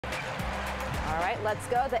All right, let's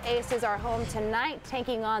go. The Aces are home tonight,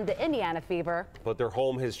 taking on the Indiana Fever. But their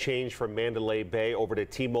home has changed from Mandalay Bay over to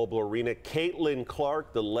T-Mobile Arena. Caitlin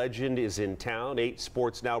Clark, the legend, is in town. 8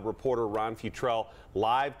 Sports Now reporter Ron Futrell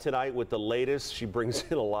live tonight with the latest. She brings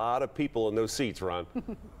in a lot of people in those seats, Ron.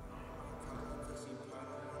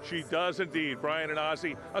 She does indeed. Brian and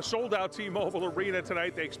Ozzie, a sold-out T-Mobile Arena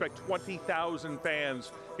tonight. They expect 20,000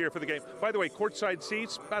 fans here for the game. By the way, courtside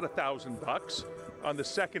seats, about $1,000 on the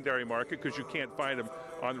secondary market because you can't find them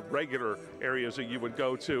on regular areas that you would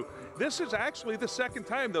go to. This is actually the second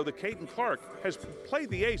time, though, that Caitlin Clark has played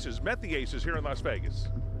the Aces, met the Aces here in Las Vegas.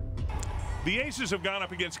 The Aces have gone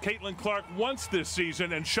up against Caitlin Clark once this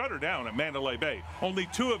season and shut her down at Mandalay Bay. Only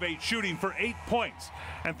 2 of 8 shooting for 8 points.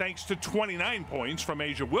 And thanks to 29 points from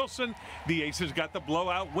A'ja Wilson, the Aces got the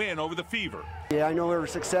blowout win over the Fever. Yeah, I know her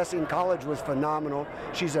success in college was phenomenal.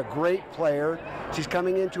 She's a great player. She's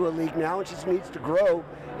coming into a league now, and she needs to grow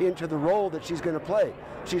into the role that she's going to play.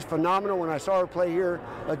 She's phenomenal. When I saw her play here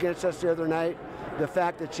against us the other night, the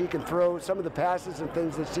fact that she can throw some of the passes and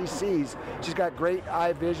things that she sees, she's got great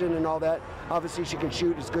eye vision and all that. Obviously, she can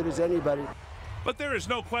shoot as good as anybody. But there is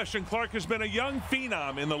no question Clark has been a young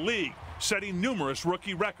phenom in the league, setting numerous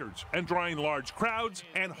rookie records and drawing large crowds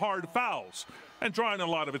and hard fouls, and drawing a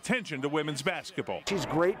lot of attention to women's basketball. She's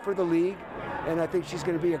great for the league, and I think she's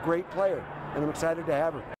going to be a great player, and I'm excited to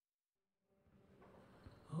have her.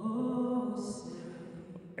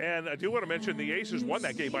 And I do want to mention the Aces won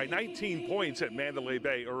that game by 19 points at Mandalay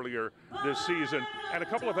Bay earlier this season. And a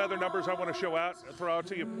couple of other numbers I want to throw out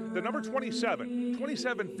to you. The number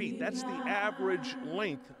 27 feet, that's the average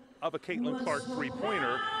length of a Caitlin Clark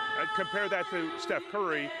three-pointer. Compare that to Steph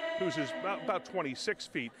Curry, who's about 26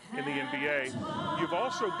 feet in the NBA. You've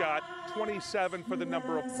also got 27 for the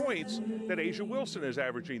number of points that A'ja Wilson is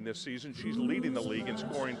averaging this season. She's leading the league in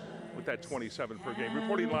scoring with that 27 per game.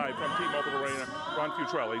 Reporting live from T-Mobile Arena, Ron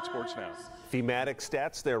Futrell, 8 Sports Now. Thematic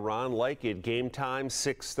stats there, Ron. Like it, game time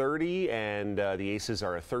 6:30, and the Aces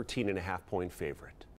are a 13.5-point favorite.